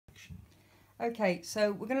Okay,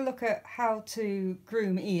 so we're going to look at how to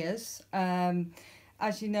groom ears.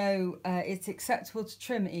 As you know, it's acceptable to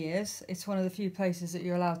trim ears. It's one of the few places that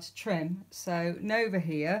you're allowed to trim. So Nova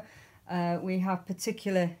here, we have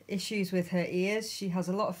particular issues with her ears. She has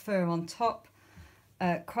a lot of fur on top,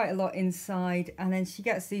 quite a lot inside, and then she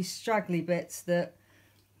gets these straggly bits that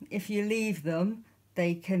if you leave them,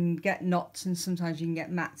 they can get knots and sometimes you can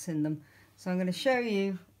get mats in them. So I'm going to show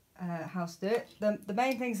you how to do it. The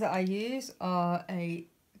main things that I use are a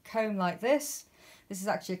comb like this. This is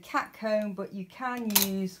actually a cat comb, but you can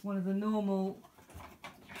use one of the normal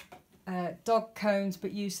dog combs,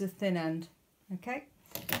 but use the thin end. Okay,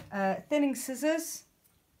 thinning scissors.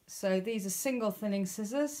 So these are single thinning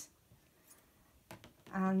scissors,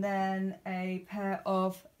 and then a pair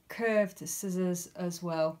of curved scissors as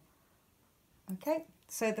well. Okay.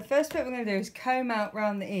 So the first bit we're going to do is comb out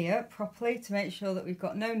round the ear properly to make sure that we've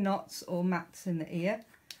got no knots or mats in the ear.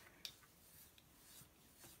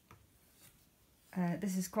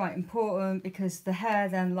 This is quite important because the hair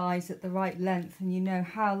then lies at the right length and you know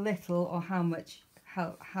how little or how much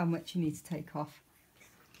you need to take off.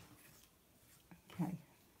 Okay.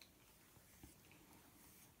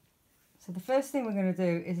 So the first thing we're going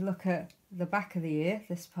to do is look at the back of the ear,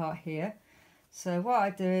 this part here. So what I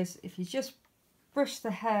do is, if you just brush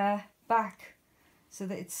the hair back so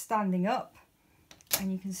that it's standing up,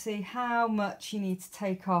 and you can see how much you need to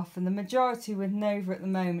take off, and the majority with Nova at the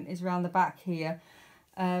moment is around the back here.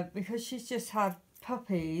 Because she's just had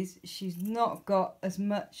puppies, she's not got as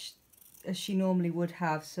much as she normally would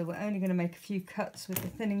have, so we're only going to make a few cuts with the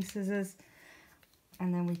thinning scissors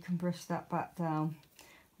and then we can brush that back down.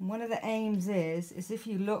 And one of the aims is if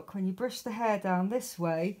you look, when you brush the hair down this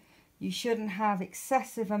way, you shouldn't have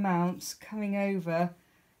excessive amounts coming over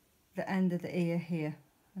the end of the ear here,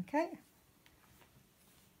 okay?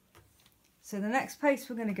 So the next place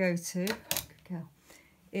we're going to go to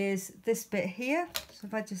is this bit here. So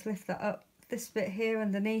if I just lift that up, this bit here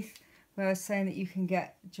underneath where I was saying that you can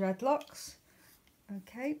get dreadlocks.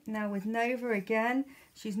 Okay, now with Nova again,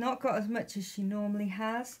 she's not got as much as she normally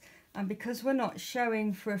has. And because we're not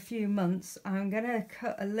showing for a few months, I'm going to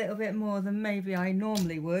cut a little bit more than maybe I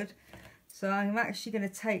normally would. So I'm actually going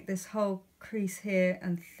to take this whole crease here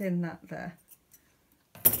and thin that there.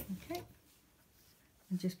 Okay,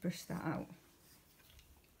 and just brush that out.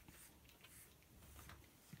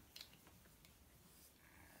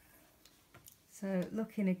 So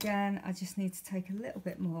looking again, I just need to take a little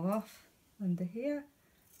bit more off under here.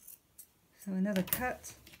 So another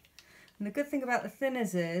cut. And the good thing about the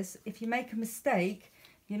thinners is, if you make a mistake,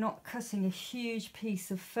 you're not cutting a huge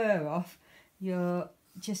piece of fur off, you're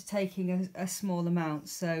just taking a small amount.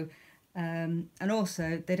 So and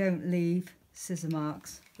also they don't leave scissor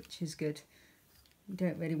marks, which is good. You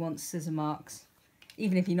don't really want scissor marks,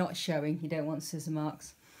 even if you're not showing, you don't want scissor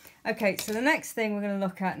marks. Okay, so the next thing we're going to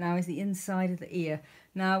look at now is the inside of the ear.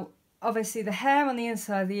 Now obviously the hair on the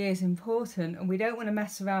inside of the ear is important, and we don't want to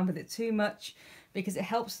mess around with it too much because it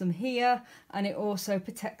helps them hear and it also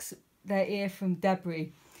protects their ear from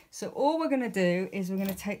debris. So all we're going to do is we're going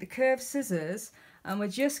to take the curved scissors and we're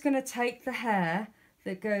just going to take the hair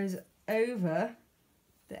that goes over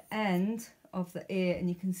the end of the ear, and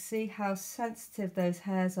you can see how sensitive those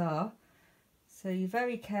hairs are. So you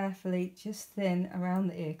very carefully just thin around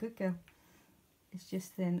the ear. Good girl. It's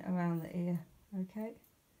just thin around the ear, okay?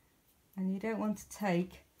 And you don't want to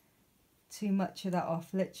take too much of that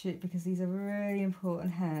off, literally, because these are really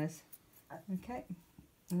important hairs, okay?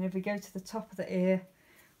 And if we go to the top of the ear,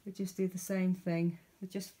 we just do the same thing. We're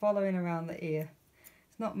just following around the ear.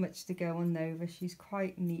 It's not much to go on Nova. She's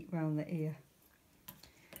quite neat around the ear.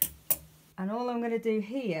 And all I'm going to do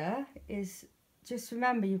here is just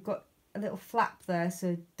remember you've got a little flap there,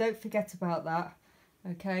 so don't forget about that,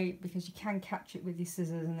 okay, because you can catch it with your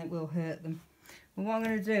scissors and it will hurt them. And what I'm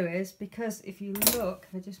going to do is, because if you look,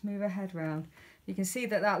 if I just move her head round, you can see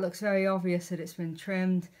that that looks very obvious that it's been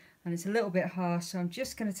trimmed and it's a little bit harsh. So I'm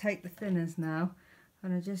just going to take the thinners now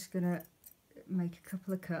and I'm just going to make a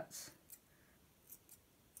couple of cuts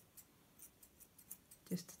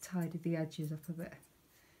just to tidy the edges up a bit.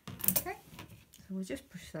 Okay, so we'll just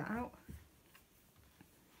push that out.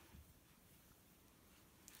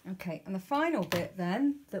 Okay, and the final bit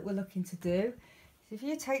then that we're looking to do is, if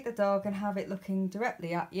you take the dog and have it looking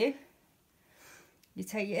directly at you, you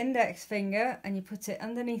take your index finger and you put it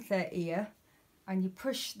underneath their ear and you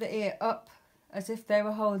push the ear up as if they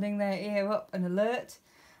were holding their ear up and alert.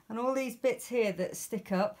 And all these bits here that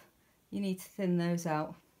stick up, you need to thin those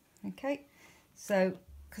out. Okay, so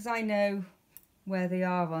because I know where they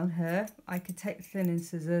are on her, I could take the thinning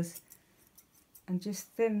scissors and just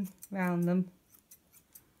thin round them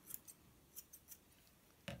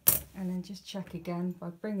and then just check again by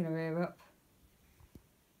bringing her ear up.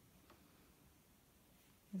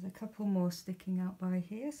 There's a couple more sticking out by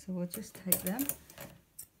here, so we'll just take them.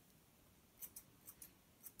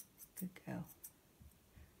 Good girl.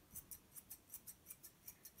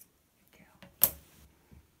 Good girl. There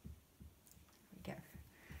we go.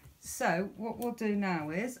 So what we'll do now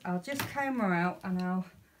is I'll just comb her out and I'll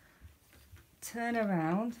turn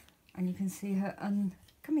around and you can see her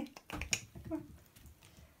come here. Come on.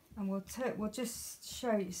 And we'll just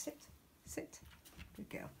show you, sit, good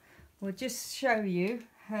girl. We'll just show you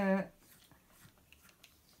her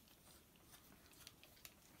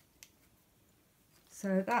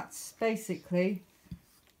so that's basically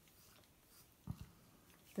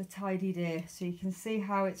the tidied ear. So you can see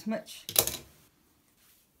how it's much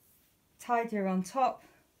tidier on top,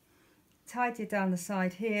 tidier down the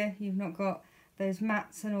side here. You've not got those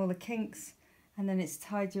mats and all the kinks, and then it's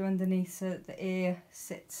tidier underneath so that the ear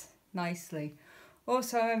sits nicely.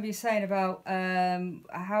 Also, I remember you saying about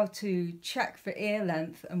how to check for ear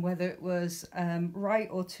length and whether it was right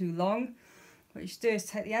or too long. What you should do is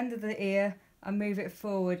take the end of the ear and move it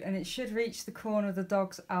forward, and it should reach the corner of the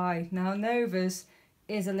dog's eye. Now Nova's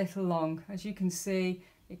is a little long. As you can see,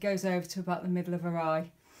 it goes over to about the middle of her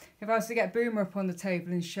eye. If I was to get Boomer up on the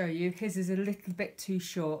table and show you, his is a little bit too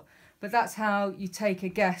short. But that's how you take a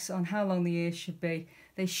guess on how long the ears should be.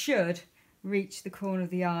 They should reach the corner of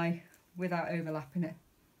the eye without overlapping it.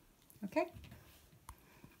 Okay?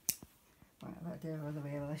 Right, I'll do her other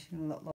ear. She's going to look